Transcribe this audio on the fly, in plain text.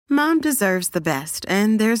Mom deserves the best,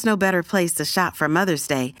 and there's no better place to shop for Mother's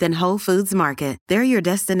Day than Whole Foods Market. They're your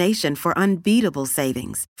destination for unbeatable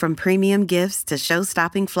savings, from premium gifts to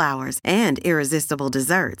show-stopping flowers and irresistible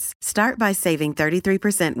desserts. Start by saving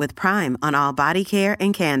 33% with Prime on all body care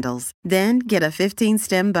and candles. Then get a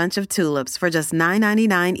 15-stem bunch of tulips for just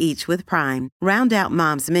 $9.99 each with Prime. Round out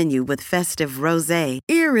Mom's menu with festive rosé,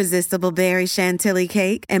 irresistible berry chantilly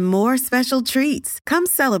cake, and more special treats. Come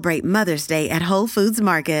celebrate Mother's Day at Whole Foods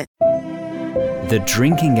Market. The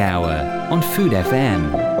Drinking Hour on Food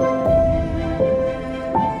FM.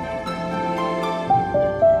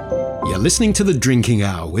 You're listening to The Drinking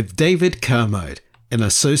Hour with David Kermode in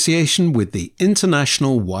association with the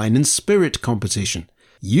International Wine and Spirit Competition,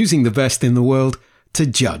 using the best in the world to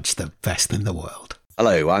judge the best in the world.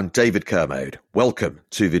 Hello, I'm David Kermode. Welcome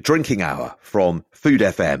to The Drinking Hour from Food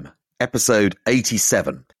FM, episode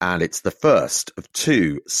 87, and it's the first of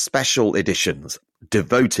two special editions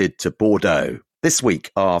devoted to Bordeaux. This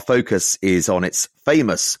week, our focus is on its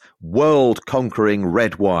famous world-conquering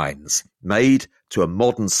red wines, made to a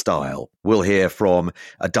modern style. We'll hear from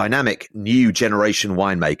a dynamic new generation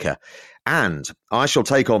winemaker, and I shall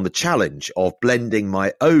take on the challenge of blending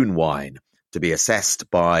my own wine to be assessed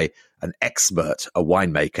by an expert, a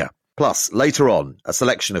winemaker. Plus, later on, a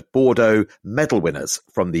selection of Bordeaux medal winners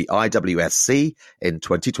from the IWSC in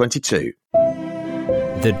 2022.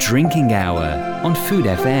 The Drinking Hour on Food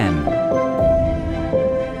FM.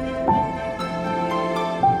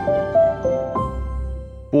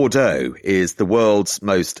 Bordeaux is the world's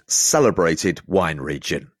most celebrated wine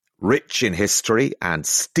region. Rich in history and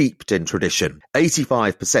steeped in tradition,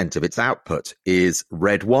 85% of its output is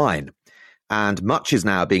red wine, and much is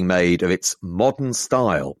now being made of its modern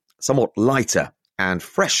style, somewhat lighter and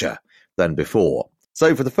fresher than before.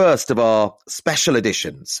 So for the first of our special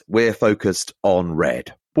editions, we're focused on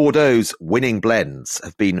red. Bordeaux's winning blends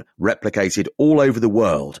have been replicated all over the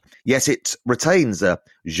world, yet it retains a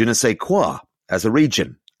je ne sais quoi as a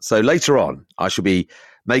region. So later on, I shall be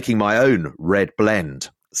making my own red blend,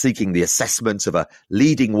 seeking the assessment of a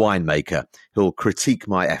leading winemaker who'll critique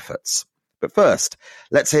my efforts. But first,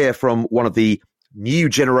 let's hear from one of the new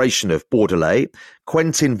generation of Bordelais.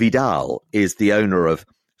 Quentin Vidal is the owner of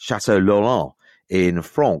Chateau Laurent in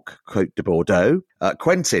Franck, Côte de Bordeaux.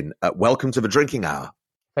 Quentin, welcome to the Drinking Hour.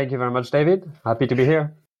 Thank you very much, David. Happy to be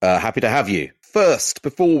here. Happy to have you. First,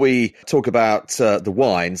 before we talk about the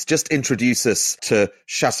wines, just introduce us to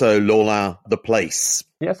Chateau Laurent, the place.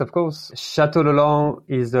 Yes, of course. Chateau Laurent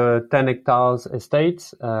is a 10 hectares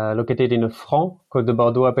estate located in a Franck, Côte de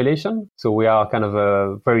Bordeaux appellation. So we are kind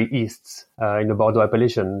of very east in the Bordeaux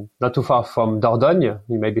appellation, not too far from Dordogne.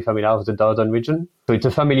 You may be familiar with the Dordogne region. So it's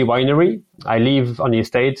a family winery. I live on the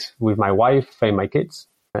estate with my wife and my kids,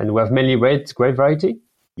 and we have mainly red grape variety.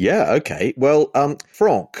 Yeah, okay. Well,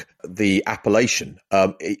 Franck, the appellation,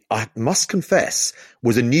 I must confess,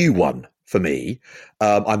 was a new one for me.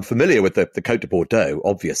 I'm familiar with the Côte de Bordeaux,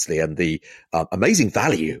 obviously, and the amazing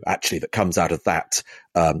value, actually, that comes out of that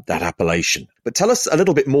appellation. But tell us a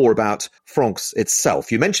little bit more about Franck's itself.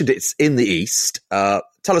 You mentioned it's in the east. Tell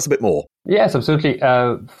us a bit more. Yes, absolutely.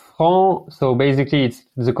 Franck, so basically it's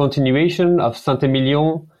the continuation of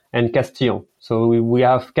Saint-Émilion and Castillon. So we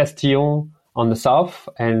have Castillon on the south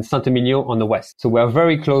and Saint-Émilion on the west. So we are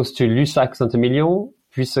very close to Lussac-Saint-Émilion,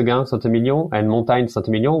 Puisseguin-Saint-Émilion, and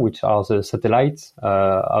Montagne-Saint-Émilion, which are the satellites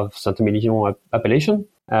of Saint-Émilion appellation.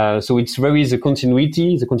 So it's very the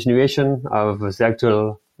continuation of the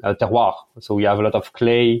actual terroir. So we have a lot of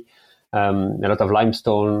clay, a lot of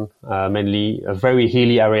limestone, mainly a very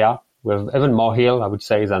hilly area. We have even more hill, I would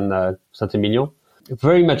say, than Saint-Émilion.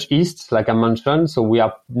 Very much east, like I mentioned, so we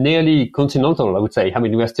are nearly continental, I would say. I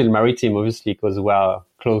mean, we are still maritime, obviously, because we are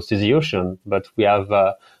close to the ocean, but we have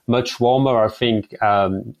much warmer, I think,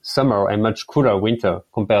 summer and much cooler winter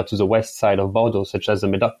compared to the west side of Bordeaux, such as the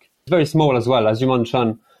Médoc. It's very small as well, as you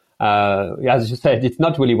mentioned. As you said, it's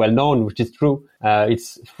not really well known, which is true.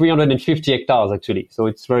 It's 350 hectares, actually, so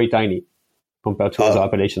it's very tiny compared to other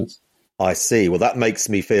appellations. I see. Well, that makes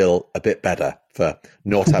me feel a bit better for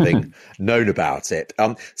not having known about it.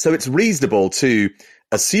 So it's reasonable to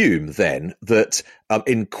assume then that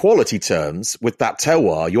in quality terms, with that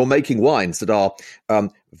terroir, you're making wines that are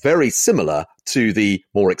very similar to the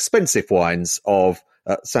more expensive wines of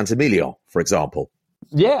Saint-Émilion, for example.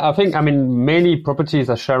 Yeah, I think, many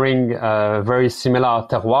properties are sharing very similar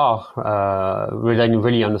terroir, relying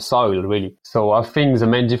really on the soil, really. So I think the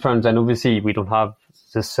main difference, and obviously we don't have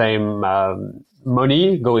the same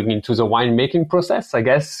money going into the winemaking process, I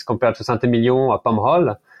guess, compared to Saint-Émilion or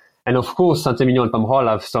Pomerol. And of course, Saint-Émilion and Pomerol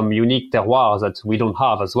have some unique terroirs that we don't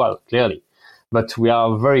have as well, clearly. but we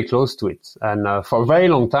are very close to it. And for a very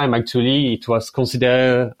long time, actually, it was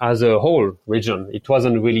considered as a whole region. It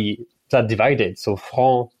wasn't really that divided. So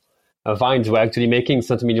Franc vines were actually making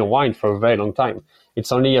Saint-Emilion wine for a very long time.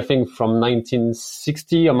 It's only, I think, from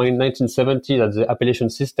 1960 or 1970 that the appellation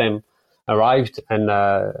system arrived and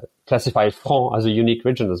classified Franc as a unique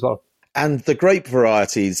region as well. And the grape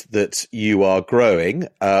varieties that you are growing,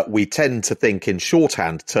 we tend to think in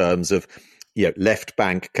shorthand terms of, left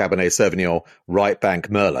bank Cabernet Sauvignon, right bank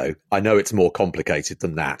Merlot. I know it's more complicated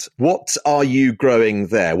than that. What are you growing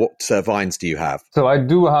there? What vines do you have? So I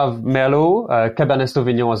do have Merlot, Cabernet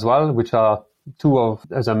Sauvignon as well, which are two of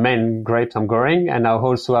the main grapes I'm growing. And I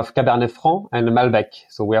also have Cabernet Franc and Malbec.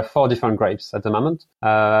 So we have 4 different grapes at the moment.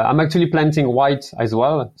 I'm actually planting white as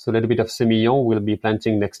well. So a little bit of Semillon we'll be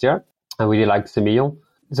planting next year. I really like Semillon.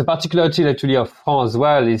 The particularity actually of Franc as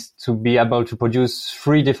well is to be able to produce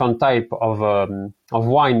 3 different types of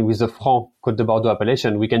wine with the Franc Côte de Bordeaux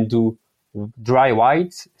appellation. We can do dry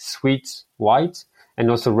white, sweet white, and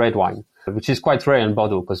also red wine, which is quite rare in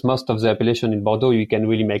Bordeaux because most of the appellation in Bordeaux, you can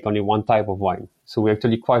really make only one type of wine. So we're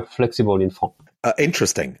actually quite flexible in Franc.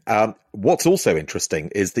 Interesting. What's also interesting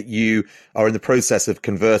is that you are in the process of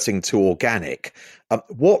converting to organic.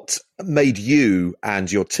 What made you and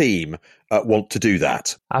your team want to do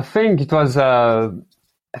that? I think it was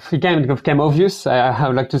it became obvious, I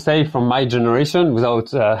would like to say, from my generation,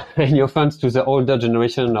 without any offense to the older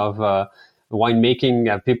generation of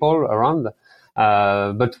winemaking people around.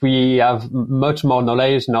 But we have much more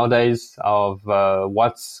knowledge nowadays of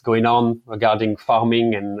what's going on regarding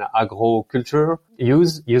farming and agriculture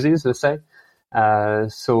uses, let's say.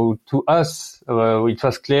 So to us, it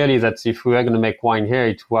was clearly that if we were going to make wine here,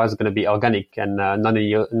 it was going to be organic and none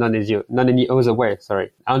any other way.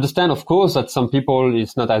 Sorry. I understand, of course, that some people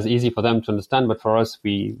it's not as easy for them to understand, but for us,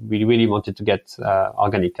 we really wanted to get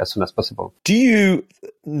organic as soon as possible. Do you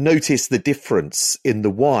notice the difference in the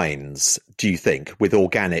wines, do you think, with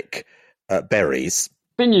organic berries?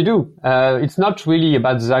 I think you do. It's not really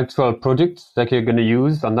about the actual product that you're going to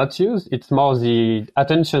use or not use. It's more the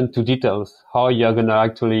attention to details, how you're going to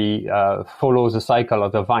actually follow the cycle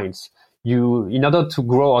of the vines. In order to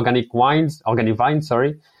grow organic vines,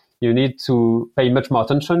 you need to pay much more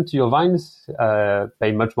attention to your vines,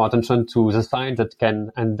 pay much more attention to the signs that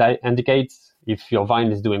can indicate if your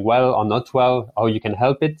vine is doing well or not well, how you can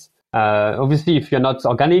help it. Obviously, if you're not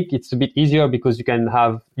organic, it's a bit easier because you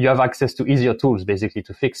have access to easier tools basically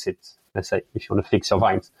to fix it. Let's say if you want to fix your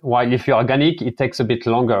vines. While if you're organic, it takes a bit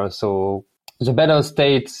longer. So the better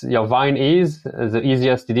state your vine is, the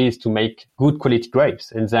easiest it is to make good quality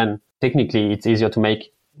grapes. And then technically it's easier to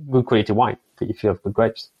make good quality wine if you have good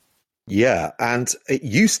grapes. Yeah. And it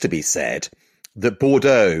used to be said that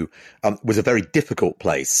Bordeaux was a very difficult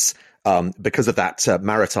place because of that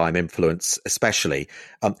maritime influence, especially,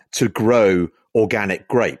 to grow organic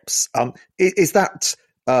grapes. Is that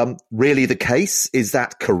really the case? Is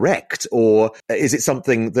that correct? Or is it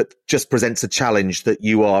something that just presents a challenge that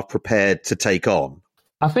you are prepared to take on?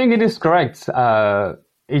 I think it is correct.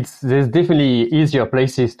 There's definitely easier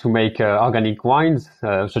places to make organic wines,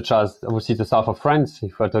 such as obviously the south of France,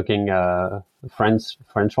 if we're talking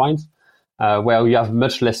French wines, where you have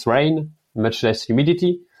much less rain, much less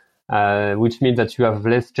humidity. Which means that you have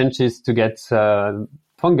less chances to get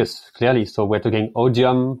fungus, clearly. So we're talking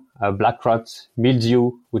odium, black rot,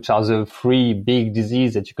 mildew, which are the 3 big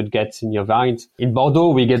diseases that you could get in your vines. In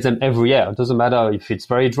Bordeaux, we get them every year. It doesn't matter if it's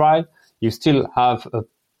very dry, you still have a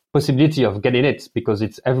possibility of getting it because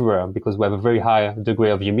it's everywhere, because we have a very high degree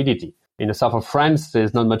of humidity. In the south of France,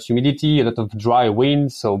 there's not much humidity, a lot of dry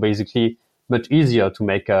winds, so basically much easier to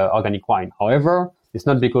make organic wine. However, it's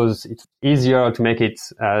not because it's easier to make it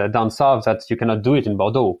down south that you cannot do it in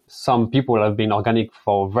Bordeaux. Some people have been organic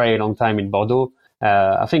for a very long time in Bordeaux.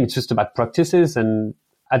 I think it's just about practices and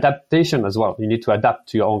adaptation as well. You need to adapt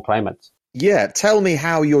to your own climate. Yeah, tell me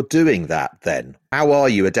how you're doing that then. How are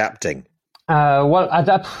you adapting?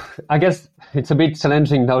 Adapt, I guess it's a bit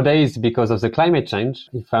challenging nowadays because of the climate change,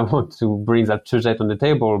 if I want to bring that subject on the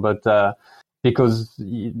table, but because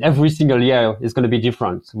every single year is going to be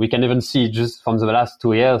different. We can even see just from the last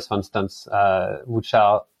 2 years, for instance, which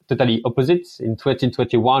are totally opposite. In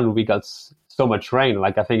 2021, we got so much rain.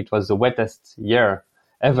 Like I think it was the wettest year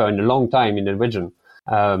ever in a long time in the region.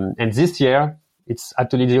 And this year, it's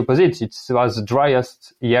actually the opposite. It was the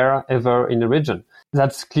driest year ever in the region.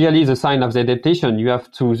 That's clearly the sign of the adaptation.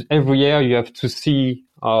 Every year you have to see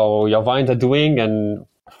how your vines are doing and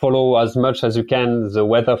follow as much as you can the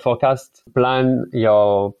weather forecast, plan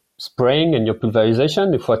your spraying and your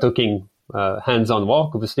pulverization, if we're talking hands-on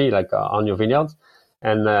work, obviously, like on your vineyards,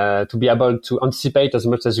 and to be able to anticipate as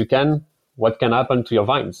much as you can what can happen to your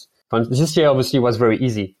vines. This year obviously was very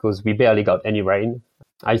easy because we barely got any rain.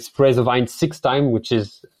 I sprayed the vines 6 times, which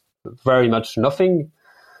is very much nothing.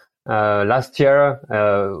 Last year,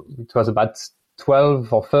 it was about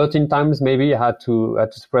 12 or 13 times maybe I had to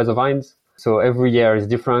spray the vines. So every year is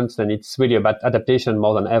different, and it's really about adaptation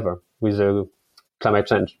more than ever with climate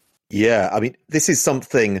change. Yeah, I mean, this is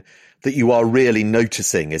something that you are really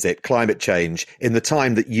noticing, is it? Climate change. In the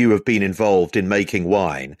time that you have been involved in making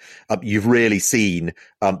wine, you've really seen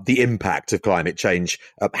the impact of climate change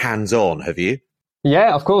hands-on, have you?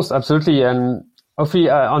 Yeah, of course, absolutely. And hopefully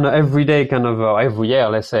on an everyday kind of every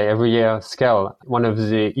year scale, one of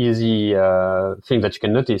the easy things that you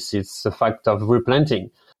can notice is the fact of replanting.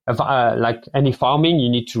 Like any farming, you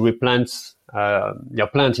need to replant your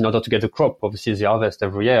plant in order to get a crop. Obviously, they harvest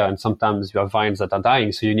every year, and sometimes you have vines that are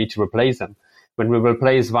dying, so you need to replace them. When we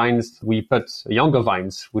replace vines, we put younger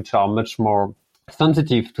vines, which are much more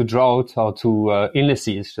sensitive to drought or to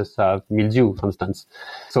illnesses, just mildew, for instance.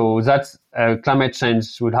 So that climate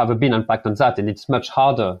change would have a big impact on that, and it's much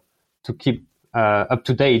harder to keep up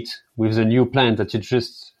to date with the new plant that you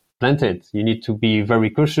just planted. You need to be very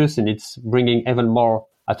cautious, and it's bringing even more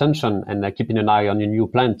attention and keeping an eye on your new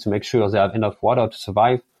plant to make sure they have enough water to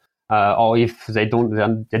survive, or if they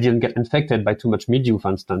didn't get infected by too much mildew,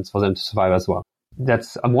 for instance, for them to survive as well.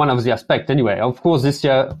 That's one of the aspects anyway. Of course, this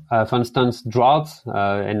year, for instance, drought,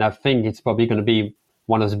 and I think it's probably going to be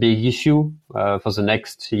one of the big issues for the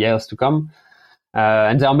next years to come.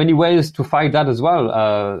 And there are many ways to fight that as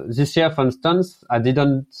well. This year, for instance, I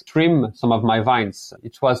didn't trim some of my vines.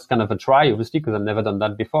 It was kind of a try, obviously, because I've never done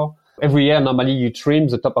that before. Every year, normally you trim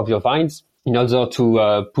the top of your vines in order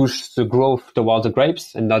to push the growth towards the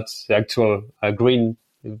grapes and not the actual green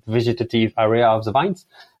vegetative area of the vines.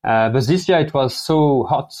 But this year it was so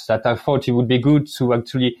hot that I thought it would be good to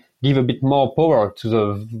actually give a bit more power to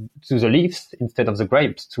the leaves instead of the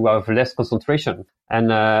grapes to have less concentration.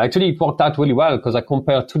 And actually it worked out really well because I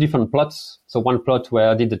compared 2 different plots. So one plot where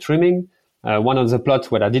I did the trimming, one of the plots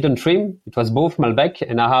where I didn't trim. It was both Malbec,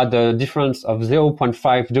 and I had a difference of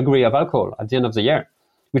 0.5 degree of alcohol at the end of the year,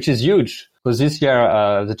 which is huge because this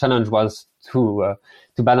year the challenge was to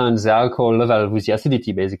balance the alcohol level with the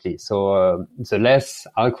acidity, basically. So the less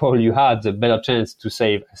alcohol you had, the better chance to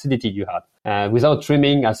save acidity you had. Without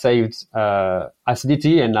trimming, I saved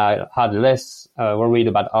acidity, and I had less worried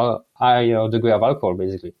about higher degree of alcohol,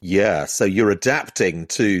 basically. Yeah, so you're adapting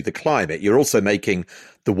to the climate. You're also making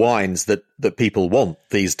the wines that people want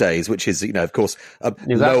these days, which is, of course,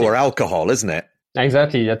 exactly. Lower alcohol, isn't it?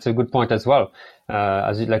 Exactly. That's a good point as well.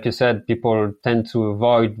 Like you said, people tend to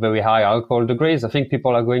avoid very high alcohol degrees. I think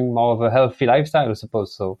people are going more of a healthy lifestyle, I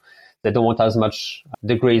suppose. So they don't want as much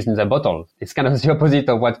degrees in their bottle. It's kind of the opposite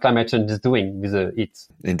of what climate change is doing with the heat.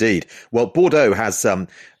 Indeed. Well, Bordeaux has an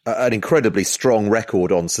incredibly strong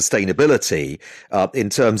record on sustainability in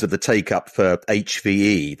terms of the take-up for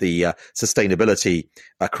HVE, the sustainability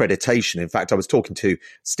accreditation. In fact, I was talking to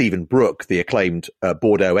Stephen Brooke, the acclaimed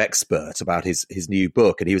Bordeaux expert, about his new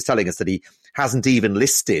book, and he was telling us that he hasn't even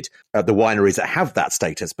listed the wineries that have that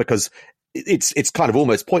status because it's kind of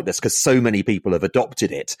almost pointless because so many people have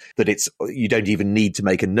adopted it that you don't even need to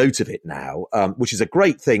make a note of it now, which is a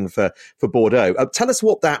great thing for Bordeaux. Tell us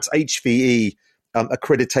what that HVE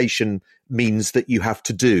accreditation means that you have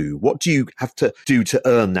to do. What do you have to do to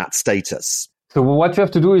earn that status? So what you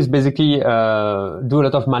have to do is basically do a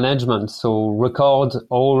lot of management. So record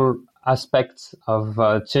all aspects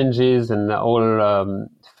of changes and all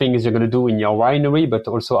things you're going to do in your winery, but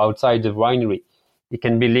also outside the winery. It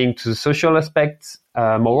can be linked to the social aspect,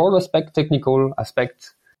 moral aspect, technical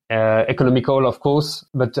aspect, economical, of course.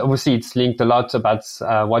 But obviously, it's linked a lot about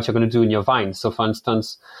what you're going to do in your vine. So, for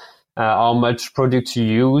instance, how much product you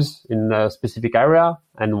use in a specific area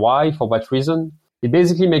and why, for what reason. It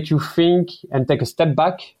basically makes you think and take a step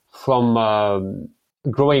back from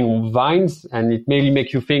growing vines, and it mainly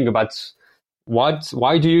makes you think about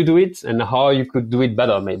why do you do it and how you could do it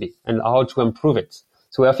better, maybe, and how to improve it.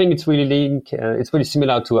 So I think it's really it's really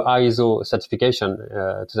similar to ISO certification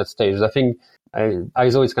to that stage. I think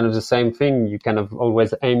ISO is kind of the same thing. You kind of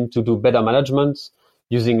always aim to do better management,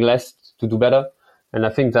 using less to do better. And I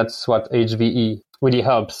think that's what HVE really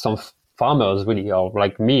helps some farmers, really, or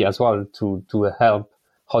like me as well, to help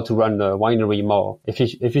how to run the winery more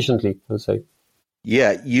efficiently, I would say.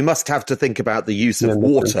 Yeah, you must have to think about the use of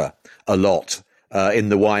water a lot. In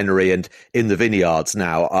the winery and in the vineyards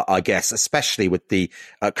now, I guess, especially with the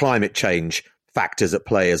climate change factors at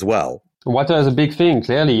play as well. Water is a big thing,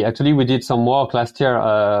 clearly. Actually, we did some work last year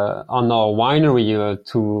on our winery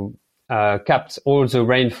to cap all the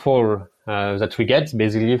rainfall that we get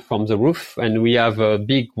basically from the roof, and we have a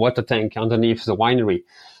big water tank underneath the winery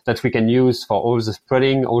that we can use for all the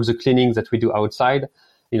spreading, all the cleaning that we do outside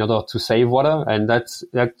in order to save water. And that's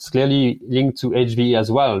clearly linked to HVE as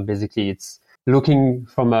well. Basically, it's looking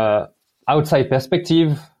from a outside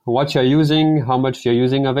perspective, what you're using, how much you're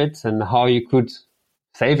using of it, and how you could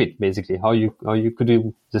save it, basically, how you could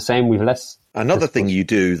do the same with less. Another thing you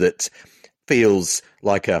do that feels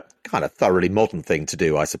like a kind of thoroughly modern thing to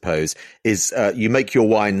do, I suppose, is you make your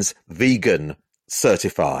wines vegan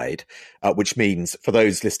certified, which means, for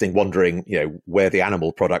those listening wondering, where the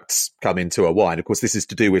animal products come into a wine, of course, this is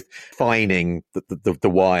to do with fining the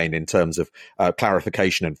wine in terms of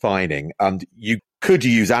clarification and fining. And you could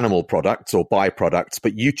use animal products or byproducts,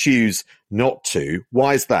 but you choose not to.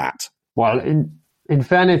 Why is that? Well, in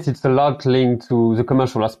fairness, it's a lot linked to the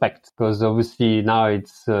commercial aspect, because obviously now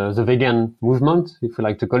it's the vegan movement, if you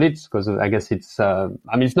like to call it, because I guess it's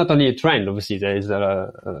not only a trend. Obviously, there is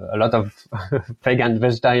a lot of vegan,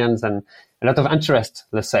 vegetarians, and a lot of interest,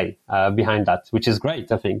 let's say, behind that, which is great,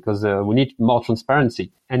 I think, because we need more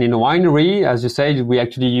transparency. And in a winery, as you said, we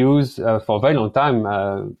actually use for a very long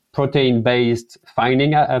time protein-based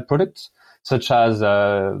fining products, such as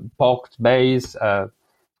pork base.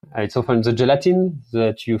 It's often the gelatin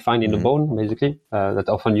that you find in the bone, basically, that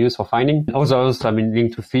often used for fining. Others,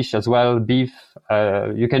 linked to fish as well, beef.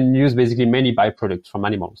 You can use basically many byproducts from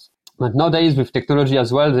animals. But nowadays, with technology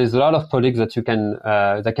as well, there's a lot of products that you can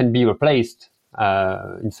that can be replaced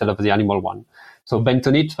instead of the animal one. So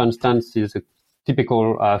bentonite, for instance, is a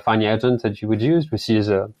typical fining agent that you would use, which is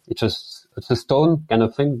it's a stone kind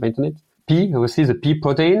of thing, bentonite. Pea, obviously the pea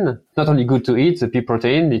protein, not only good to eat, the pea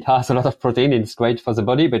protein, it has a lot of protein, it's great for the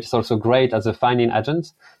body, but it's also great as a fining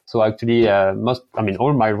agent. So actually,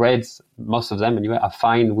 all my reds, most of them anyway, are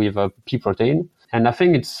fine with pea protein. And I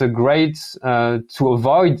think it's great to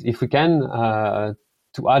avoid, if we can,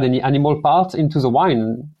 to add any animal parts into the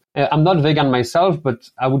wine. I'm not vegan myself,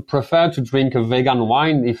 but I would prefer to drink a vegan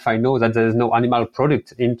wine if I know that there is no animal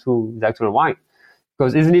product into the actual wine.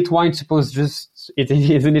 Because isn't it wine supposed to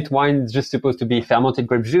be fermented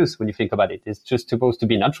grape juice when you think about it? It's just supposed to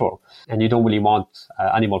be natural, and you don't really want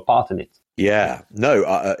animal part in it. Yeah, no,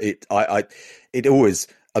 it always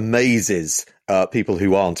amazes people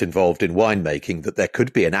who aren't involved in winemaking that there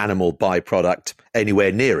could be an animal byproduct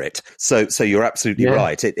anywhere near it. So you're absolutely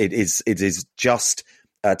right. It is just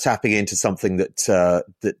tapping into something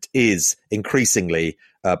that is increasingly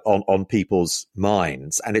on people's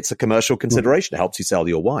minds, and it's a commercial consideration. It helps you sell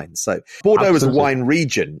your wine. So Bordeaux as a wine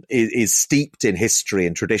region is steeped in history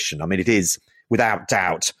and tradition. I mean, it is without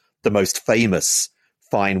doubt the most famous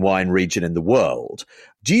fine wine region in the world.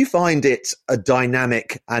 Do you find it a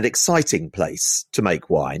dynamic and exciting place to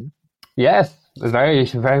make wine? Yes, very,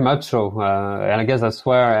 very much so. And I guess that's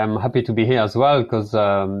where I'm happy to be here as well, because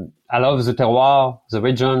I love the terroir, the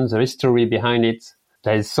region, the history behind it.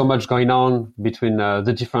 There is so much going on between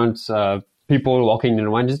the different people working in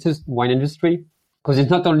the wine industry. Because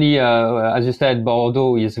it's not only, as you said,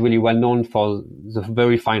 Bordeaux is really well known for the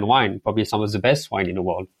very fine wine, probably some of the best wine in the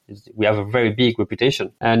world. We have a very big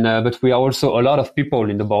reputation. And but we are also a lot of people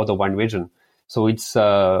in the Bordeaux wine region. So it's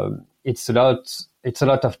a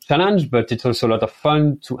lot of challenge, but it's also a lot of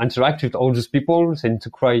fun to interact with all those people and to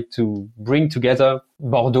try to bring together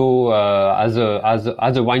Bordeaux as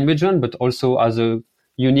a wine region, but also as a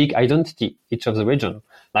unique identity, each of the region.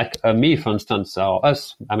 Like me, for instance, or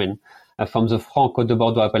us, from the Franc-Côte de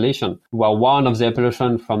Bordeaux appellation. We are one of the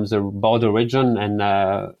appellations from the Bordeaux region, and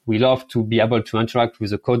we love to be able to interact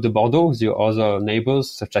with the Côte de Bordeaux, the other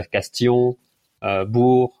neighbors, such as Castillon,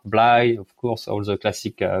 Bourg, Blaye, of course, all the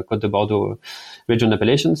classic Côte de Bordeaux region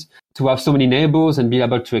appellations. To have so many neighbors and be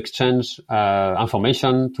able to exchange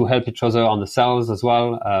information, to help each other on the sales as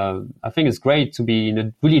well. I think it's great to be in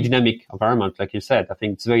a really dynamic environment, like you said. I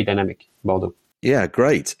think it's very dynamic, Bordeaux. Yeah,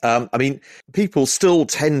 great. People still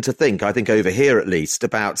tend to think, I think over here at least,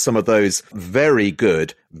 about some of those very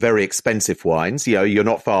good, very expensive wines. You're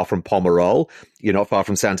not far from Pomerol. You're not far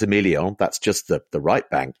from Saint-Emilion. That's just the right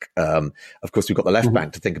bank. Of course, we've got the left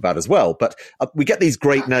bank to think about as well. But we get these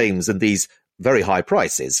great names and these very high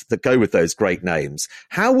prices that go with those great names.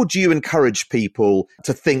 How would you encourage people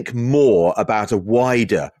to think more about a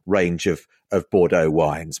wider range of Bordeaux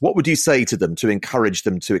wines? What would you say to them to encourage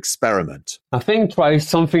them to experiment? I think try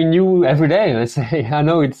something new every day. Let's say, I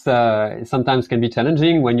know it sometimes can be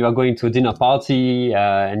challenging when you are going to a dinner party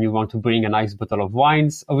and you want to bring a nice bottle of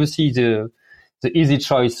wines. Obviously, the easy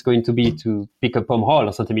choice is going to be to pick up Pomerol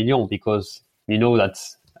or Saint-Emilion, because you know that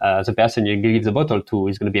the person you give the bottle to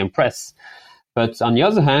is going to be impressed. But on the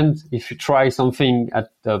other hand, if you try something at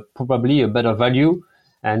probably a better value,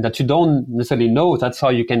 and that you don't necessarily know. That's how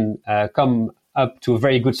you can come up to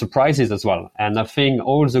very good surprises as well. And I think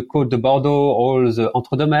all the Côte de Bordeaux, all the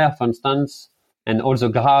Entre-deux-Mers, for instance, and all the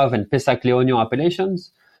Graves and Pessac-Léognan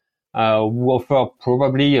appellations, who offer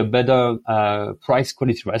probably a better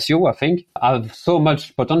price-quality ratio, I think, have so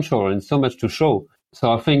much potential and so much to show.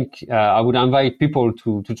 So I think I would invite people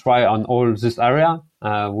to try on all this area,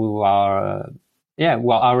 who are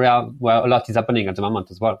area where a lot is happening at the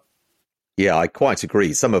moment as well. Yeah, I quite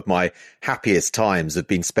agree. Some of my happiest times have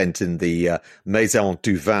been spent in the Maison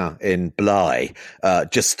du Vin in Blaye,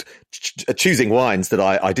 just choosing wines that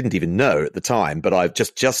I didn't even know at the time, but I've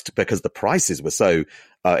just because the prices were so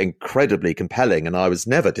incredibly compelling, and I was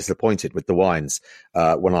never disappointed with the wines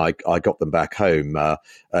when I got them back home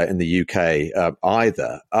in the UK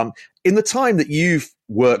either. In the time that you've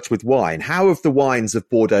worked with wine, how have the wines of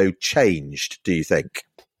Bordeaux changed, do you think?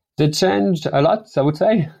 They changed a lot, I would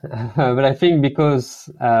say. But I think because,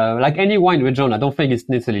 like any wine region, I don't think it's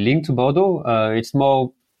necessarily linked to Bordeaux. It's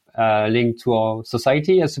more linked to our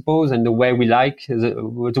society, I suppose, and the way we like,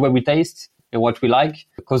 the way we taste and what we like.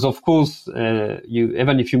 Because, of course,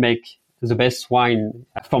 even if you make the best wine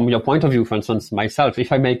from your point of view, for instance, myself,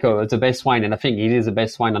 if I make the best wine, and I think it is the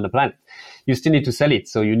best wine on the planet, you still need to sell it.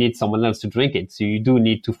 So you need someone else to drink it. So you do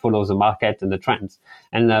need to follow the market and the trends.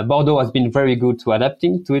 And Bordeaux has been very good to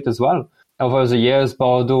adapting to it as well. Over the years,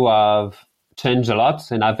 Bordeaux have changed a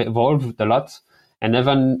lot and have evolved a lot. And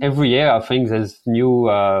even every year, I think there's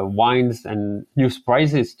new wines and new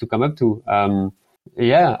surprises to come up to.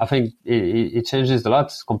 I think it changes a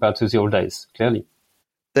lot compared to the old days, clearly.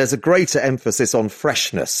 There's a greater emphasis on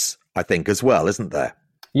freshness, I think, as well, isn't there?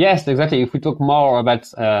 Yes, exactly. If we talk more about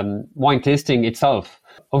wine tasting itself,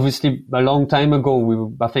 obviously a long time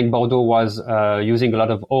ago, I think Bordeaux was using a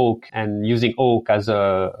lot of oak and using oak as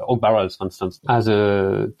oak barrels, for instance, as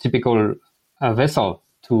a typical vessel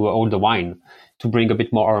to hold the wine, to bring a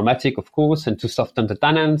bit more aromatic, of course, and to soften the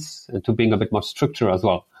tannins and to bring a bit more structure as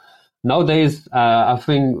well. Nowadays, I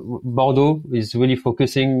think Bordeaux is really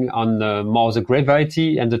focusing on more the grape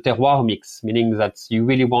variety and the terroir mix, meaning that you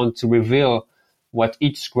really want to reveal what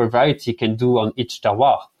each grape variety can do on each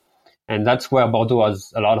terroir. And that's where Bordeaux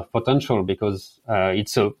has a lot of potential because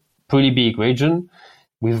it's a pretty big region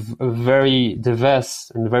with a very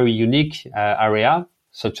diverse and very unique area,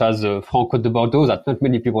 such as Franc-Côte de Bordeaux that not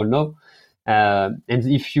many people know. And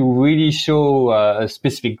if you really show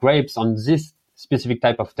specific grapes on this specific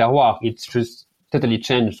type of terroir, it's just totally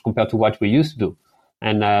changed compared to what we used to do.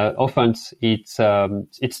 And often it's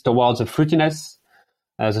towards the fruitiness,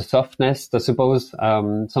 the softness, I suppose,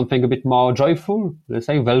 something a bit more joyful, let's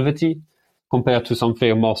say, velvety, compared to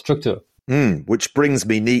something more structured. Which brings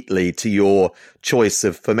me neatly to your choice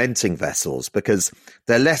of fermenting vessels, because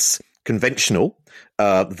they're less conventional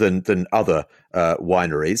than other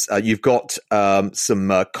wineries. You've got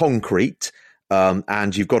some concrete,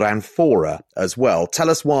 and you've got amphora as well. Tell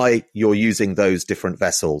us why you're using those different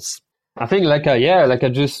vessels. I think, like I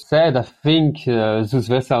just said, I think those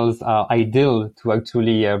vessels are ideal to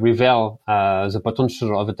actually reveal the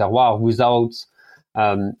potential of a terroir without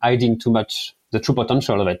hiding too much the true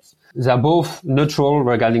potential of it. They're both neutral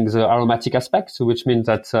regarding the aromatic aspect, which means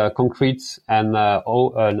that concrete and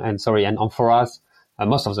amphoras,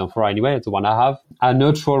 most of the amphora anyway, the one I have, are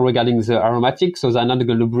neutral regarding the aromatic, so they're not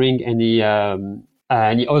going to bring any other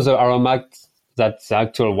aromat than the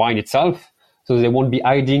actual wine itself. So they won't be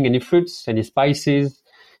hiding any fruits, any spices,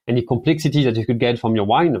 any complexity that you could get from your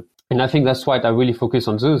wine. And I think that's why I really focus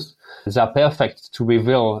on those. They're perfect to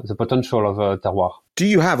reveal the potential of a terroir. Do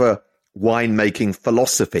you have a winemaking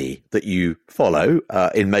philosophy that you follow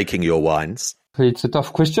in making your wines? It's a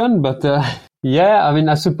tough question, but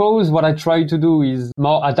I suppose what I try to do is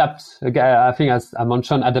more adapt. I think, as I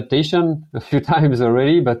mentioned, adaptation a few times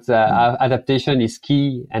already, but adaptation is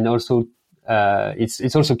key, and also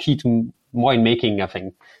it's also key to winemaking, I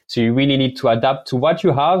think. So you really need to adapt to what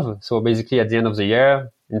you have. So basically, at the end of the year,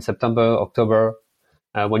 in September, October,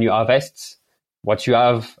 when you harvest, what you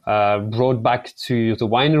have brought back to the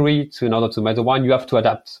winery in order to make the wine, you have to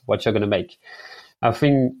adapt what you're going to make. I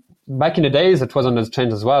think back in the days, it wasn't as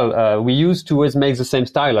changed as well. We used to always make the same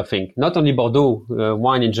style, I think. Not only Bordeaux,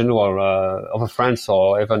 wine in general, over France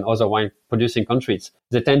or even other wine producing countries.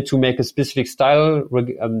 They tend to make a specific style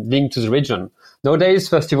linked to the region. Nowadays,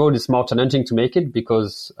 first of all, it's more challenging to make it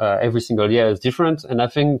because every single year is different. And I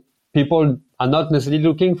think people are not necessarily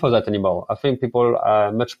looking for that anymore. I think people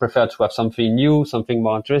much prefer to have something new, something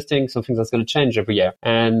more interesting, something that's going to change every year.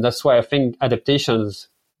 And that's why I think adaptations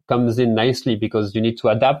comes in nicely, because you need to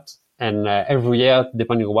adapt. And every year,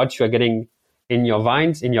 depending on what you are getting in your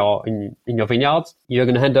vines, in your vineyards, you're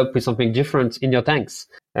going to end up with something different in your tanks.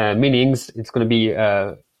 Meaning it's going to be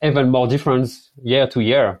even more difference year to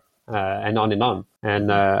year, and on and on.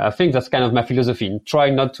 And I think that's kind of my philosophy. Try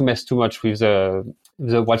not to mess too much with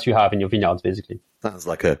what you have in your vineyards, basically. Sounds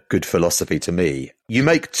like a good philosophy to me. You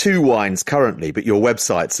make 2 wines currently, but your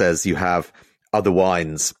website says you have other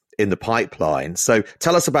wines in the pipeline. So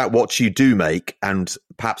tell us about what you do make and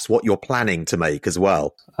perhaps what you're planning to make as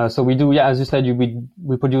well. So we do, as you said,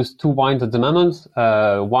 we produce 2 wines at the moment.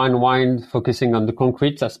 One wine focusing on the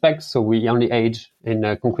concrete aspects. So we only age in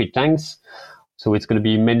concrete tanks. So it's going to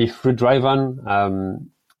be mainly fruit-driven,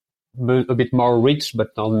 a bit more rich, but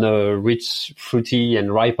on the rich, fruity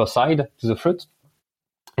and riper side to the fruit.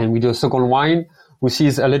 And we do a second wine, which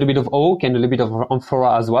is a little bit of oak and a little bit of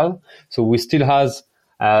amphora as well. So we still has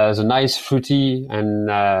the nice fruity and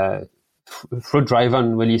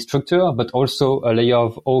fruit-driven really structure, but also a layer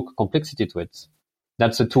of oak complexity to it.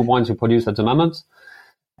 That's the 2 wines we produce at the moment.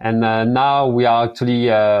 And now we are actually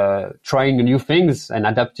trying new things and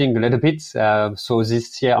adapting a little bit. So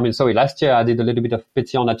last year I did a little bit of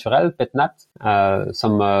Pétillant Naturel, Pet Nat,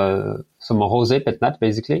 some rosé Pet Nat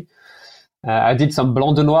basically. I did some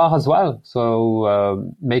Blanc de Noir as well.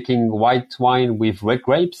 So making white wine with red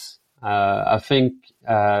grapes. I think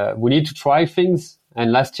we need to try things.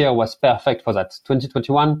 And last year was perfect for that.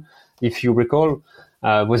 2021, if you recall,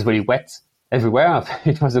 was really wet everywhere.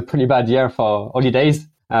 It was a pretty bad year for holidays.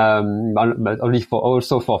 But only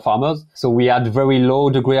also for farmers. So we had very low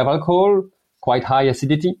degree of alcohol, quite high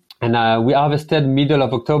acidity. And we harvested middle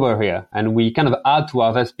of October here. And we kind of had to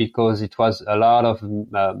harvest because it was a lot of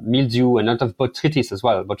mildew and a lot of botrytis as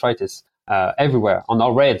well, botrytis everywhere on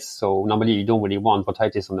our reds. So normally you don't really want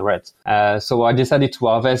botrytis on the reds. So I decided to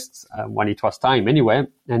harvest when it was time anyway.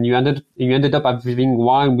 And you ended up having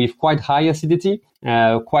wine with quite high acidity,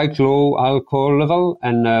 quite low alcohol level,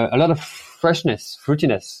 and a lot of freshness,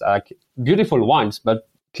 fruitiness, like beautiful wines, but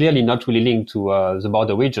clearly not really linked to the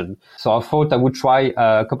Bordeaux region. So I thought I would try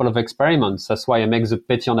a couple of experiments. That's why I make the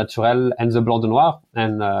Pétillant Naturel and the Blanc de Noir.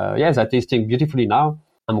 And they're tasting beautifully now.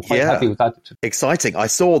 I'm quite happy with that. Exciting. I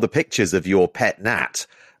saw the pictures of your Pet Nat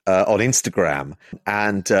on Instagram,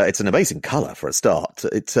 and it's an amazing colour for a start.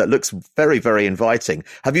 It looks very, very inviting.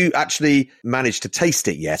 Have you actually managed to taste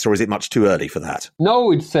it yet, or is it much too early for that?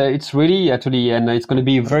 No, it's really actually, and it's going to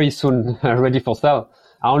be very soon ready for sale.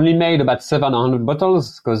 I only made about 700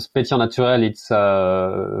 bottles because Pétillant Naturel, it's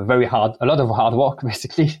very hard, a lot of hard work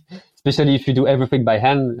basically, especially if you do everything by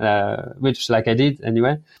hand, which like I did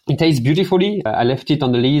anyway. It tastes beautifully. I left it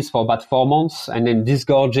on the lees for about 4 months and then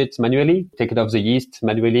disgorge it manually, take it off the yeast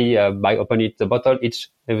manually by opening the bottle,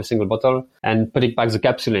 every single bottle, and put it back the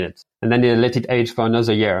capsule in it. And then let it age for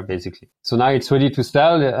another year, basically. So now it's ready to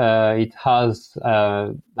sell. It has,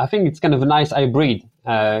 I think it's kind of a nice hybrid.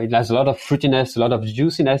 It has a lot of fruitiness, a lot of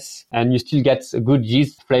juiciness, and you still get a good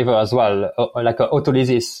yeast flavor as well, like a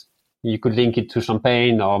autolysis. You could link it to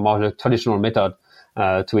champagne or more the traditional method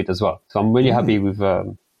to it as well. So I'm really happy with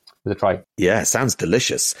the try. Yeah, sounds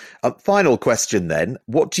delicious. Final question then.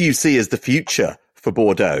 What do you see as the future for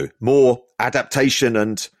Bordeaux? More adaptation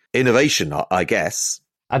and innovation, I guess.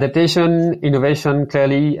 Adaptation, innovation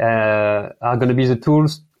clearly are going to be the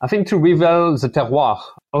tools, I think, to reveal the terroir.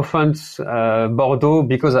 Often Bordeaux,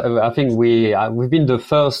 because I think we've been the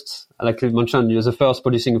first, like you mentioned, you're the first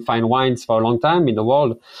producing fine wines for a long time in the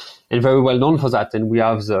world, and very well known for that. And we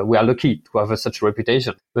are lucky to have such a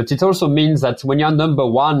reputation. But it also means that when you're number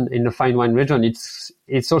one in the fine wine region,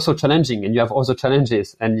 it's also challenging, and you have other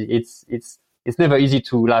challenges, and it's never easy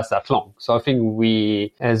to last that long. So I think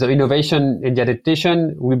as the innovation and the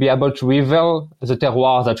adaptation, we'll be able to reveal the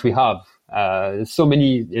terroir that we have. So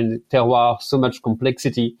many in terroir, so much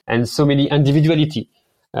complexity and so many individuality,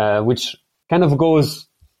 which kind of goes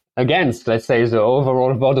against, let's say, the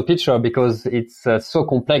overall Bordeaux picture, because it's so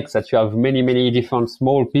complex that you have many, many different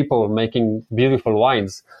small people making beautiful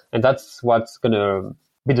wines. And that's what's going to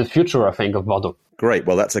be the future, I think, of Bordeaux. Great.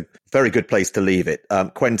 Well, that's a very good place to leave it.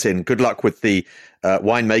 Quentin, good luck with the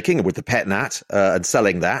winemaking and with the Pet Nat and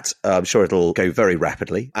selling that. I'm sure it'll go very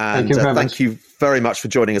rapidly. And thank you very much for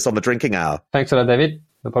joining us on The Drinking Hour. Thanks a lot, David.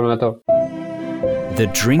 No problem at all. The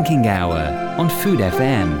Drinking Hour on Food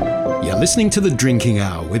FM. You're listening to The Drinking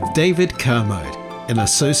Hour with David Kermode in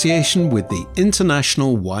association with the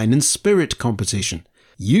International Wine and Spirit Competition,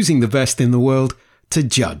 using the best in the world to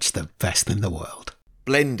judge the best in the world.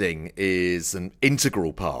 Blending is an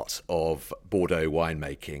integral part of Bordeaux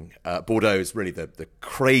winemaking. Bordeaux is really the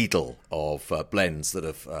cradle of blends that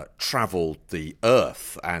have travelled the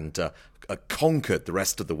earth and conquered the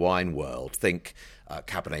rest of the wine world. Think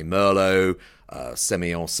Cabernet Merlot,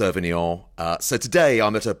 Semillon, Sauvignon. So today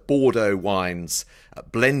I'm at a Bordeaux Wines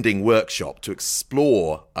blending workshop to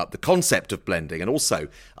explore the concept of blending and also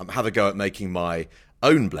have a go at making my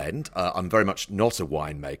own blend. I'm very much not a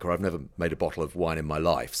winemaker. I've never made a bottle of wine in my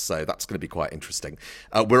life, so that's going to be quite interesting.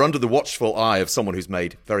 We're under the watchful eye of someone who's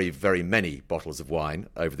made very, very many bottles of wine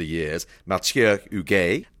over the years, Mathieu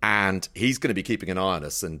Huguet, and he's going to be keeping an eye on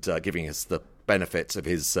us and giving us the benefit of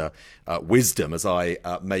his wisdom as I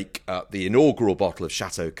make the inaugural bottle of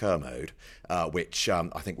Chateau Kermode, which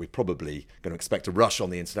I think we're probably going to expect a rush on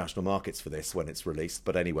the international markets for this when it's released.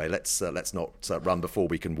 But anyway, let's not run before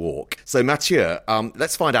we can walk. So Mathieu,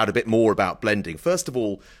 let's find out a bit more about blending. First of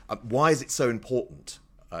all, why is it so important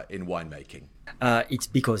in winemaking? It's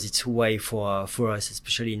because it's a way for us,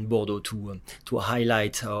 especially in Bordeaux, to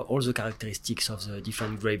highlight all the characteristics of the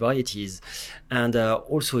different grape varieties, and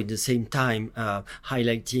also at the same time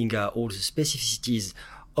highlighting all the specificities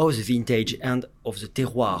of the vintage and of the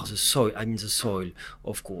terroir, the soil,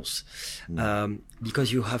 of course.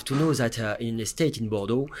 Because you have to know that in an estate in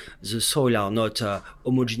Bordeaux, the soil are not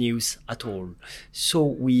homogeneous at all. So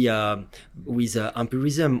we, with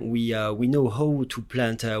empirism, we know how to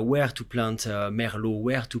plant, where to plant Merlot,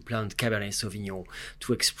 where to plant Cabernet Sauvignon,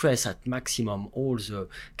 to express at maximum all the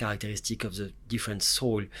characteristics of the different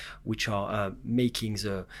soil which are making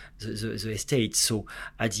the estate. So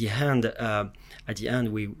at the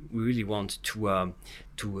end, we really want to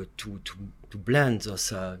blend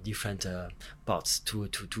those different parts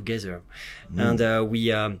together, and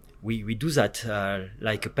we do that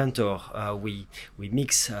like a painter. We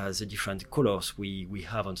mix the different colors we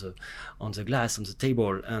have on the glass on the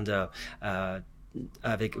table, and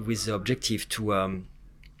with the objective to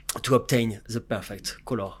obtain the perfect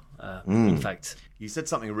color. In fact, you said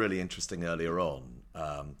something really interesting earlier on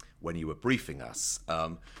when you were briefing us,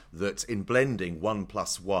 that in blending 1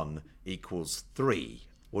 + 1 = 3.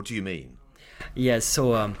 What do you mean? Yes,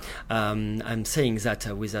 so I'm saying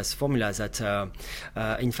that with this formula that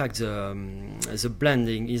in fact the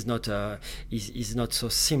blending is not so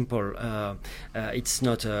simple. It's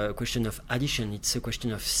not a question of addition; it's a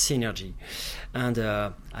question of synergy. And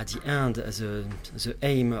at the end, the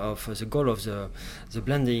aim of the goal of the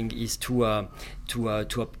blending is to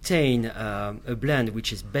obtain a blend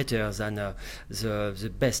which is better than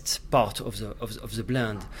the best part of the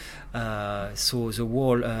blend. So the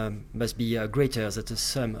whole must be greater than the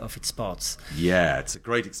sum of its parts. Yeah, it's a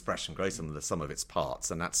great expression, greater than the sum of its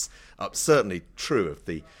parts, and that's certainly true of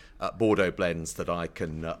the Bordeaux blends that I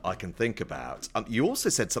can think about. You also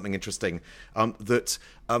said something interesting, that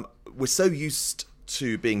we're so used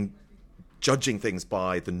to judging things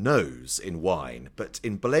by the nose in wine, but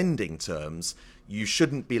in blending terms, you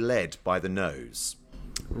shouldn't be led by the nose.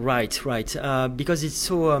 Right. Because it's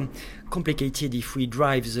so complicated. If we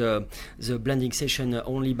drive the blending session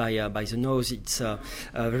only by the nose, it's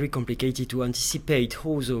very complicated to anticipate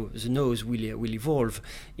how the nose will evolve.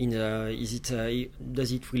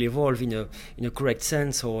 Does it will evolve in a correct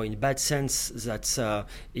sense or in a bad sense? Is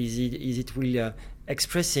it will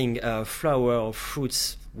expressing flower or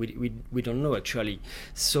fruits? We don't know actually.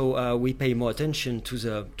 So we pay more attention to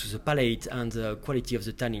the palate and the quality of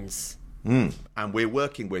the tannins. And we're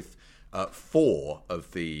working with 4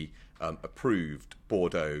 of the approved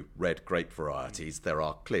Bordeaux red grape varieties. There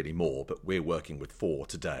are clearly more, but we're working with 4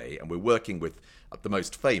 today. And we're working with the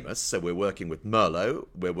most famous. So we're working with Merlot,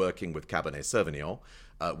 we're working with Cabernet Sauvignon,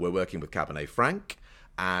 we're working with Cabernet Franc,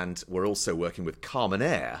 and we're also working with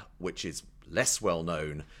Carmenère, which is less well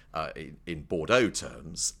known in Bordeaux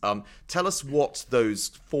terms. Tell us what those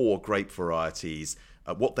 4 grape varieties,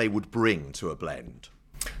 what they would bring to a blend.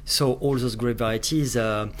 So all those grape varieties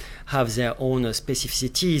have their own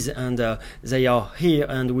specificities, and they are here,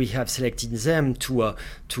 and we have selected them to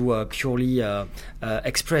purely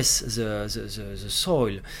express the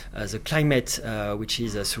soil, the climate which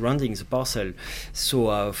is surrounding the parcel.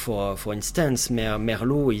 So for instance,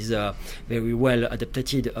 Merlot is very well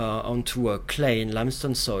adapted onto clay and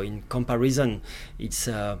limestone soil. In comparison, it's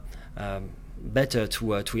better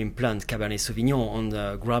to implant Cabernet Sauvignon on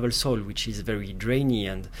the gravel soil, which is very drainy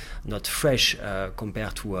and not fresh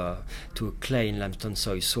compared to a clay and limestone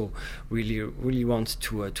soil. So really want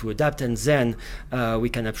to adapt, and then we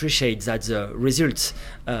can appreciate that the result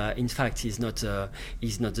in fact is not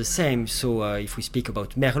the same. So if we speak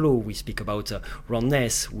about Merlot, we speak about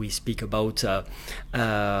roundness, we speak about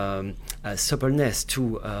suppleness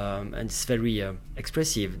too, and it's very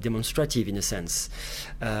expressive, demonstrative in a sense.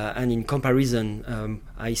 And in comparison,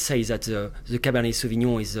 I say that the Cabernet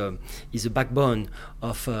Sauvignon is the backbone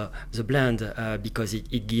of the blend because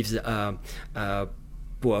it gives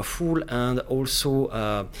powerful, and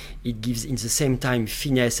also it gives in the same time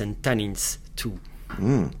finesse and tannins too.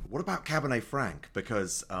 What about Cabernet Franc?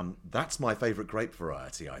 Because that's my favourite grape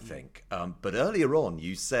variety, I think. But earlier on,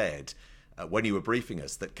 you said, when you were briefing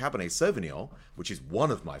us, that Cabernet Sauvignon, which is one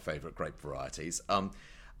of my favourite grape varieties,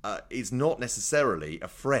 is not necessarily a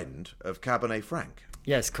friend of Cabernet Franc.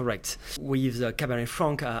 Yes, correct. With Cabernet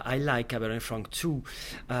Franc, I like Cabernet Franc too,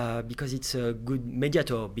 because it's a good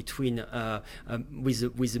mediator between with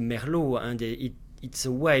the Merlot, and it's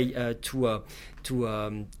a way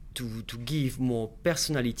to give more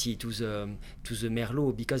personality to the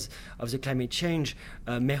Merlot. Because of the climate change,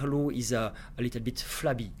 Merlot is a little bit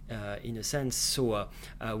flabby in a sense. So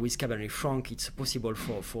with Cabernet Franc, it's possible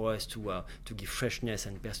for us to give freshness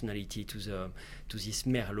and personality to this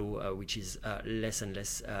Merlot, which is less and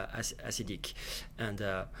less acidic and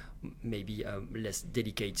maybe less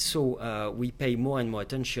delicate. So we pay more and more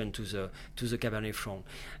attention to the Cabernet Franc.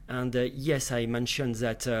 And yes, I mentioned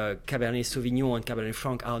that Cabernet Sauvignon and Cabernet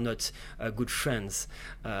Franc are not good friends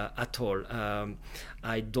at all.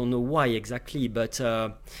 I don't know why exactly, but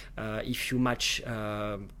if you match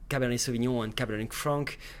Cabernet Sauvignon and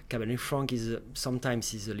Cabernet Franc is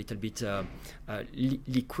sometimes a little bit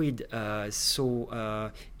liquid,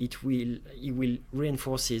 so it will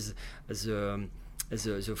reinforces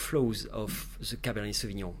the flows of the Cabernet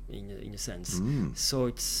Sauvignon in a sense. So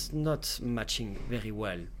it's not matching very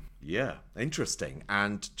well. Yeah, interesting.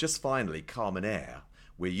 And just finally, Carmenere.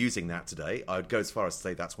 We're using that today. I'd go as far as to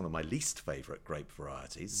say that's one of my least favourite grape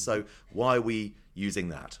varieties. So why are we using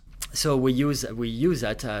that? So we use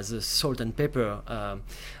that as a salt and pepper.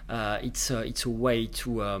 It's a way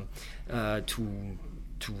to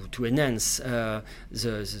enhance the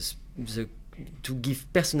to give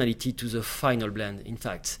personality to the final blend, in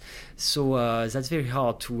fact. So that's very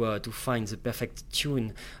hard to find the perfect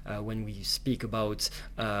tune when we speak about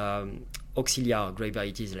auxiliary grape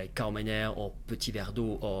varieties like Carmenere or Petit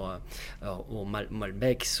Verdot or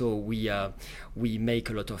Malbec. So we make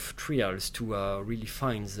a lot of trials to really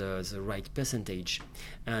find the right percentage,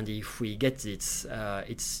 and if we get it,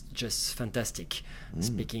 it's just fantastic.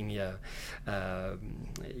 Speaking,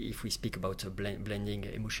 if we speak about blending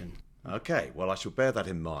emotion. Okay, well, I shall bear that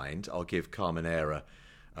in mind. I'll give Carmenere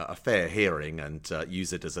a fair hearing and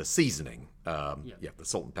use it as a seasoning. The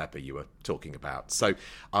salt and pepper you were talking about. So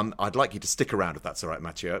I'd like you to stick around, if that's all right,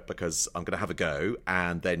 Mathieu, because I'm going to have a go,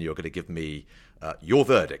 and then you're going to give me your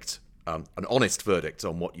verdict, an honest verdict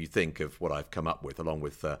on what you think of what I've come up with, along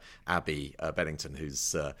with Abby Bennington,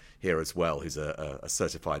 who's here as well, who's a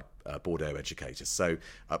certified Bordeaux educator. So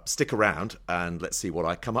stick around and let's see what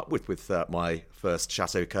I come up with my first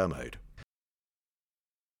Chateau Kermode.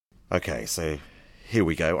 Okay, so here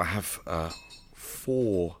we go. I have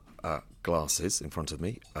 4 glasses in front of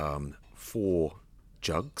me, 4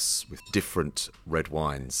 jugs with different red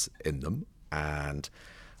wines in them, and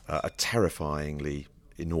a terrifyingly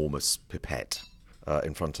enormous pipette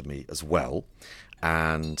in front of me as well.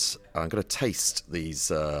 And I'm going to taste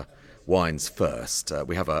these wines first.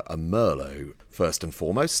 We have a Merlot first and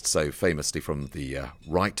foremost, so famously from the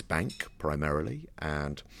right bank primarily,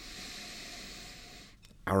 and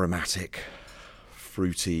aromatic,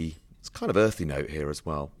 fruity, it's kind of earthy note here as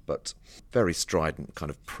well, but very strident kind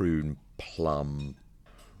of prune, plum,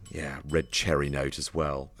 red cherry note as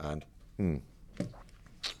well. And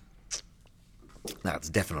that's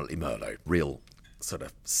definitely Merlot, real sort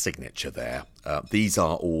of signature there. These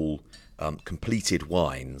are all completed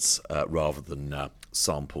wines rather than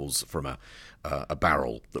samples from a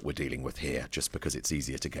barrel that we're dealing with here, just because it's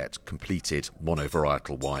easier to get completed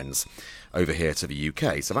monovarietal wines over here to the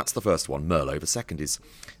UK. So that's the first one, Merlot. The second is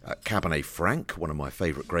Cabernet Franc, one of my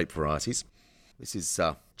favourite grape varieties. This is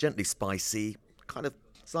gently spicy, kind of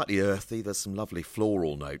slightly earthy. There's some lovely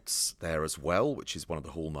floral notes there as well, which is one of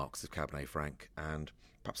the hallmarks of Cabernet Franc, and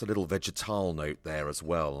perhaps a little vegetal note there as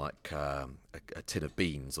well, like a tin of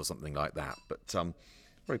beans or something like that. But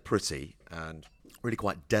very pretty and really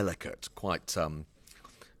quite delicate, quite kind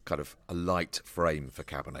of a light frame for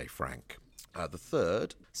Cabernet Franc. The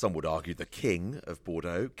third, some would argue the king of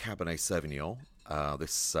Bordeaux, Cabernet Sauvignon,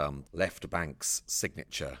 this left bank's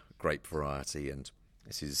signature grape variety, and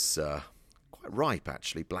this is quite ripe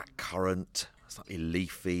actually, black currant, slightly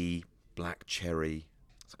leafy, black cherry,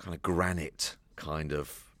 it's a kind of granite kind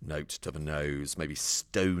of note to the nose, maybe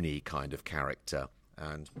stony kind of character,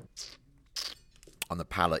 and on the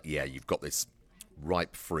palate, you've got this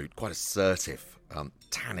ripe fruit, quite assertive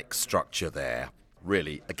tannic structure there,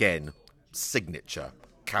 really, again, signature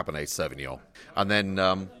Cabernet Sauvignon. And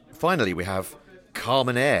then finally we have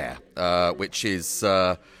Carmenere, which is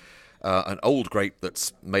an old grape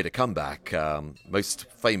that's made a comeback, most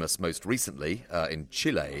famous most recently in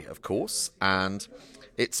Chile, of course, and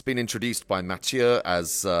it's been introduced by Mathieu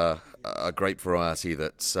as a grape variety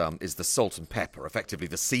that is the salt and pepper, effectively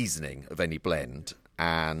the seasoning of any blend,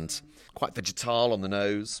 and quite vegetal on the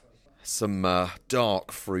nose. Some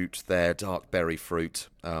dark fruit there, dark berry fruit,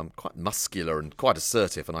 quite muscular and quite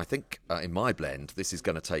assertive. And I think in my blend, this is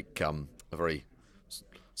going to take a very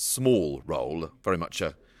small role, very much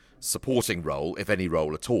a supporting role, if any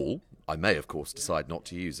role at all. I may, of course, decide not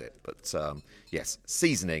to use it. But yes,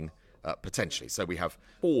 seasoning potentially. So we have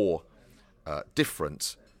 4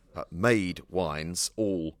 different made wines,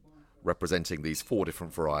 all representing these 4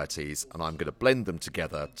 different varieties. And I'm going to blend them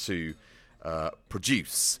together to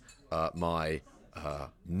produce my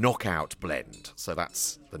knockout blend. So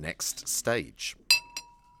that's the next stage.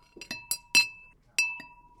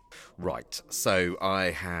 Right, so I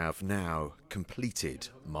have now completed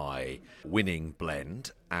my winning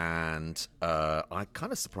blend, and I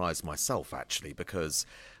kind of surprised myself actually, because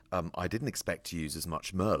I didn't expect to use as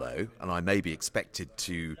much Merlot, and I maybe expected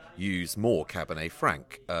to use more Cabernet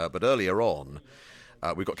Franc, but earlier on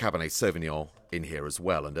we've got Cabernet Sauvignon in here as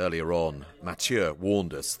well, and earlier on Mathieu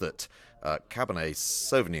warned us that Cabernet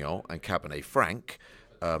Sauvignon and Cabernet Franc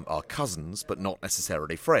are cousins but not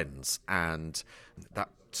necessarily friends, and that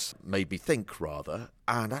made me think rather.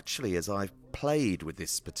 And actually, as I've played with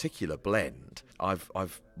this particular blend,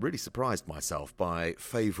 I've really surprised myself by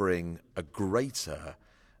favouring a greater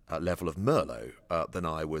level of Merlot than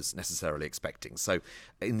I was necessarily expecting. So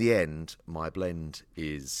in the end, my blend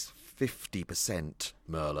is 50%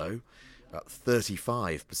 Merlot,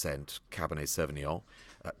 35% Cabernet Sauvignon,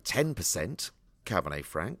 10% Cabernet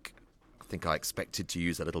Franc. I think I expected to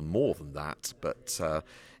use a little more than that, but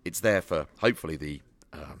it's there for hopefully the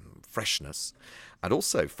freshness, and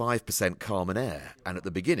also 5% Carmenère. And at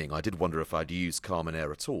the beginning, I did wonder if I'd use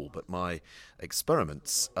Carmenère at all, but my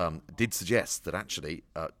experiments did suggest that actually,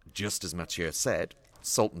 just as Mathieu said,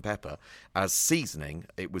 salt and pepper as seasoning,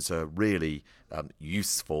 it was a really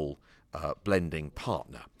useful blending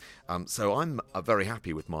partner. So I'm very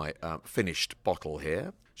happy with my finished bottle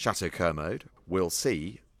here. Chateau Kermode. We'll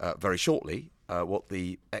see very shortly what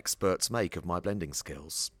the experts make of my blending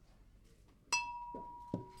skills.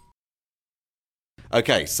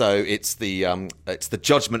 Okay, so it's the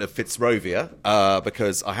judgment of Fitzrovia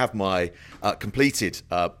because I have my completed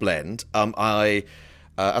blend.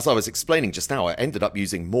 As I was explaining just now, I ended up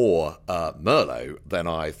using more Merlot than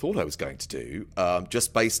I thought I was going to do,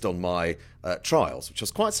 just based on my trials, which I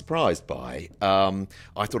was quite surprised by.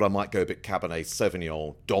 I thought I might go a bit Cabernet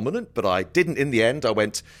Sauvignon dominant, but I didn't in the end. I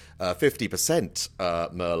went 50%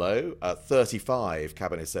 Merlot, 35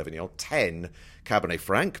 Cabernet Sauvignon, 10 Cabernet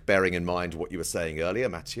Franc, bearing in mind what you were saying earlier,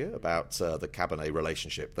 Mathieu, about the Cabernet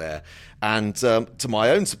relationship there. And to my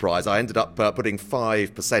own surprise, I ended up putting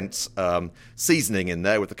 5% seasoning in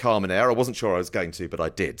there with the Carmenère. I wasn't sure I was going to, but I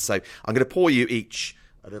did. So I'm going to pour you each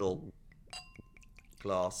a little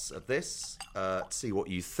glass of this to see what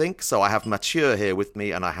you think. So I have Mathieu here with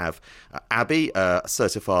me, and I have Abby, a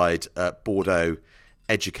certified Bordeaux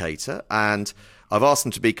educator, and I've asked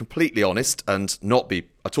them to be completely honest and not be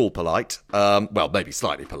at all polite. Well, maybe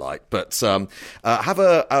slightly polite, but have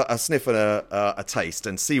a sniff and a taste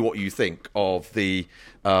and see what you think of the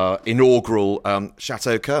inaugural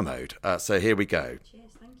Chateau Kermode. So here we go.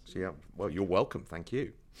 Cheers, thank you. Yeah, well, you're welcome. Thank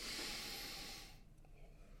you.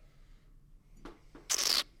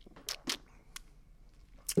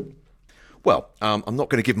 Well, I'm not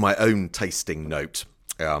going to give my own tasting note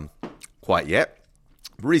quite yet.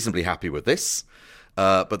 Reasonably happy with this.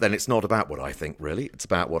 But then it's not about what I think, really. It's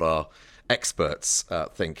about what our experts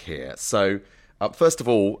think here. So, first of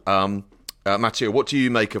all, Mathieu, what do you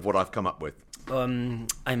make of what I've come up with?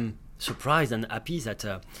 I'm surprised and happy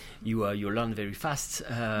that you learn very fast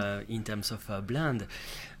in terms of blend,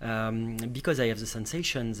 because I have the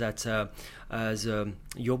sensation that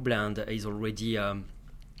your blend is already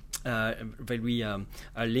very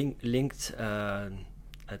linked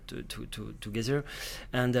together,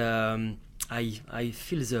 and I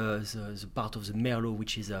feel the part of the Merlot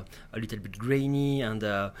which is a little bit grainy and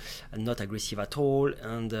not aggressive at all,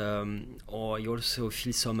 and or you also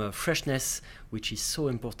feel some freshness, which is so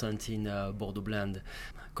important in Bordeaux blend.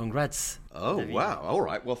 Congrats. Oh, David. wow. All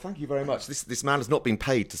right. Well, thank you very much. This man has not been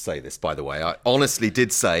paid to say this, by the way. I honestly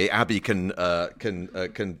did say Abby can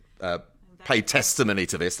pay testimony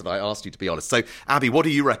to this, that I asked you to be honest. So, Abby, what do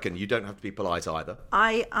you reckon? You don't have to be polite either.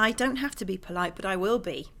 I don't have to be polite, but I will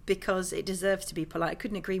be, because it deserves to be polite. I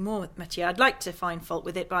couldn't agree more with Mathieu. I'd like to find fault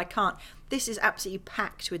with it, but I can't. This is absolutely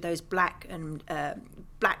packed with those black,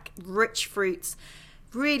 rich fruits.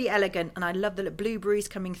 Really elegant, and I love the little blueberries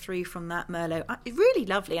coming through from that Merlot. Really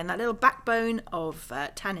lovely, and that little backbone of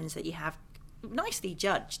tannins that you have, nicely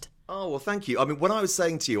judged. Oh, well, thank you. I mean, when I was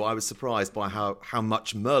saying to you, I was surprised by how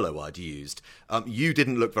much Merlot I'd used. You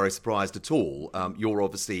didn't look very surprised at all. You're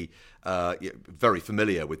obviously very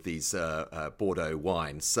familiar with these Bordeaux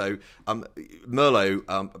wines. So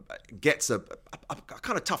Merlot gets a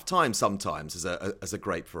kind of tough time sometimes as a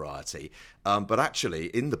grape variety. But actually,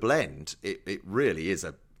 in the blend, it really is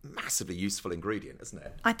a massively useful ingredient, isn't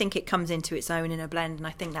it? I think it comes into its own in a blend, and I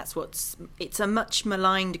think that's it's a much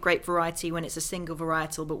maligned grape variety when it's a single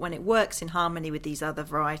varietal, but when it works in harmony with these other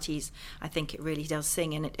varieties, I think it really does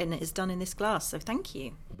sing, and it is done in this glass. So thank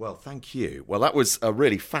you. Well, thank you. Well, that was a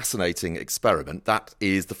really fascinating experiment. That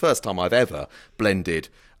is the first time I've ever blended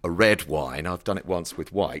a red wine. I've done it once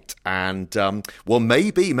with white, and well,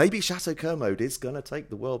 maybe Chateau Kermode is going to take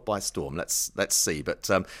the world by storm. Let's see. But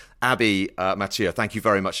Abby, Mathieu, thank you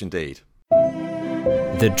very much indeed.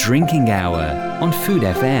 The Drinking Hour on Food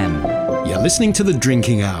FM. You're listening to The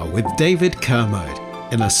Drinking Hour with David Kermode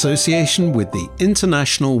in association with the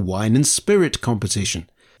International Wine and Spirit Competition,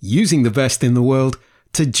 using the best in the world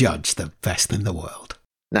to judge the best in the world.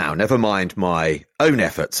 Now, never mind my own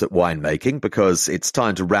efforts at winemaking, because it's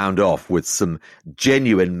time to round off with some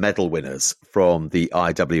genuine medal winners from the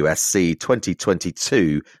IWSC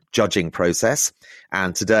 2022 judging process.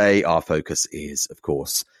 And today our focus is, of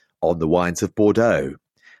course, on the wines of Bordeaux.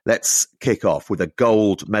 Let's kick off with a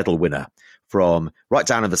gold medal winner from right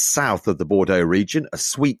down in the south of the Bordeaux region, a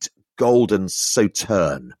sweet golden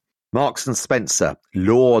Sauterne. Marks and Spencer,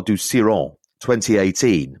 L'Or du Ciron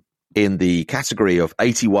 2018. In the category of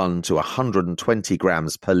 81 to 120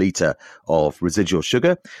 grams per litre of residual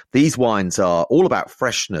sugar. These wines are all about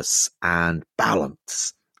freshness and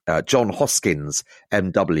balance. John Hoskins,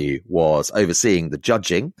 MW, was overseeing the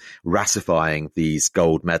judging, ratifying these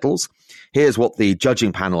gold medals. Here's what the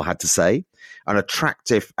judging panel had to say. An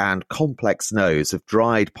attractive and complex nose of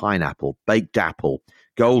dried pineapple, baked apple,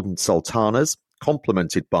 golden sultanas,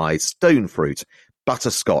 complemented by stone fruit,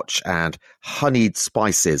 butterscotch and honeyed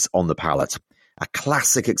spices on the palate. A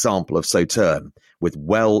classic example of Sauterne with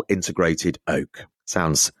well-integrated oak.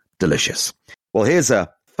 Sounds delicious. Well, here's a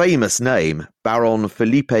famous name, Baron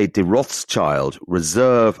Philippe de Rothschild,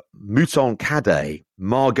 Reserve Mouton Cadet,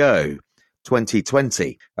 Margaux,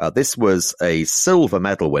 2020. This was a silver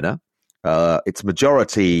medal winner. It's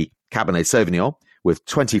majority Cabernet Sauvignon with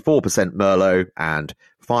 24% Merlot and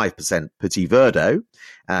 5% Petit Verdot.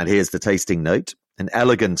 And here's the tasting note. An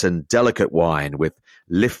elegant and delicate wine with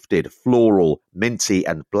lifted floral, minty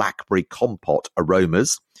and blackberry compote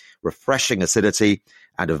aromas, refreshing acidity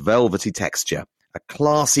and a velvety texture. A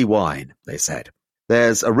classy wine, they said.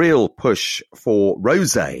 There's a real push for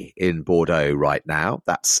rosé in Bordeaux right now.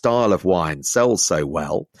 That style of wine sells so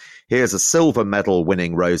well. Here's a silver medal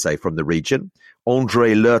winning rosé from the region.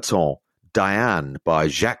 André Lurton, Diane by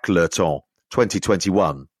Jacques Lurton,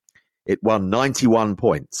 2021. It won 91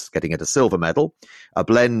 points, getting it a silver medal, a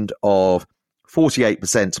blend of 48%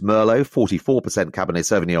 Merlot, 44% Cabernet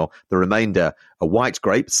Sauvignon, the remainder a white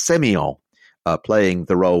grape, Semillon, playing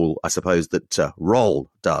the role, I suppose, that Rolle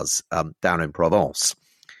does down in Provence.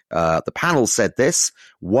 The panel said this,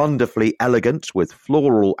 wonderfully elegant with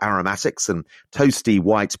floral aromatics and toasty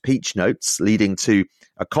white peach notes, leading to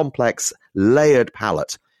a complex, layered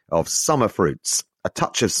palette of summer fruits, a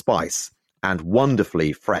touch of spice, and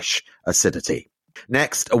wonderfully fresh acidity.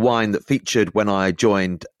 Next, a wine that featured when I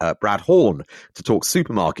joined Brad Horn to talk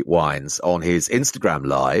supermarket wines on his Instagram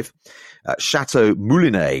Live, Chateau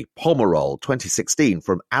Moulinet Pomerol 2016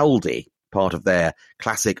 from Aldi, part of their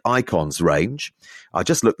Classic Icons range. I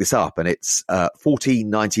just looked this up and it's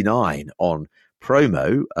 $14.99 on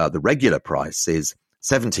promo. The regular price is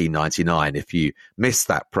 $17.99 if you miss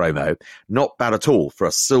that promo. Not bad at all for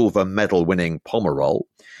a silver medal winning Pomerol.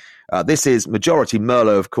 This is majority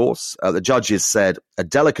Merlot, of course. The judges said a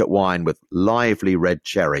delicate wine with lively red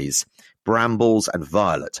cherries, brambles and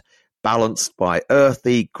violet, balanced by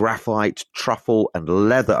earthy graphite, truffle and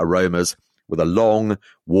leather aromas with a long,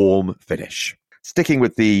 warm finish. Sticking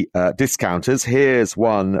with the discounters, here's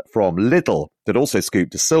one from Lidl that also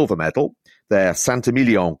scooped a silver medal. Their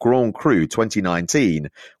Saint-Emilion Grand Cru 2019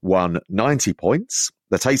 won 90 points.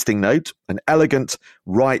 The tasting note, an elegant,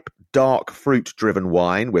 ripe, dark fruit-driven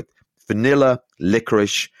wine with vanilla,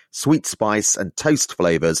 licorice, sweet spice and toast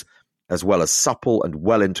flavors, as well as supple and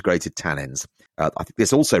well-integrated tannins. I think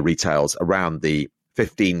this also retails around the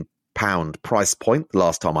 £15 price point the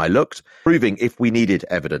last time I looked, proving if we needed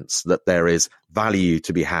evidence that there is value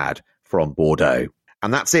to be had from Bordeaux.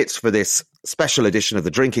 And that's it for this special edition of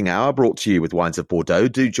the Drinking Hour, brought to you with Wines of Bordeaux.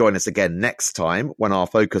 Do join us again next time when our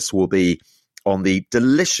focus will be on the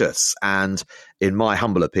delicious and, in my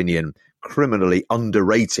humble opinion, criminally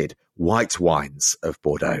underrated white wines of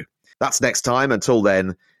Bordeaux. That's next time. Until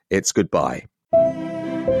then, it's goodbye.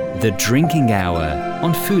 The Drinking Hour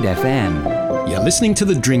on Food FM. You're listening to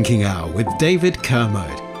The Drinking Hour with David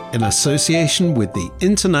Kermode in association with the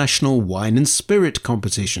International Wine and Spirit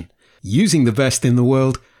Competition, using the best in the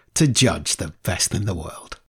world to judge the best in the world.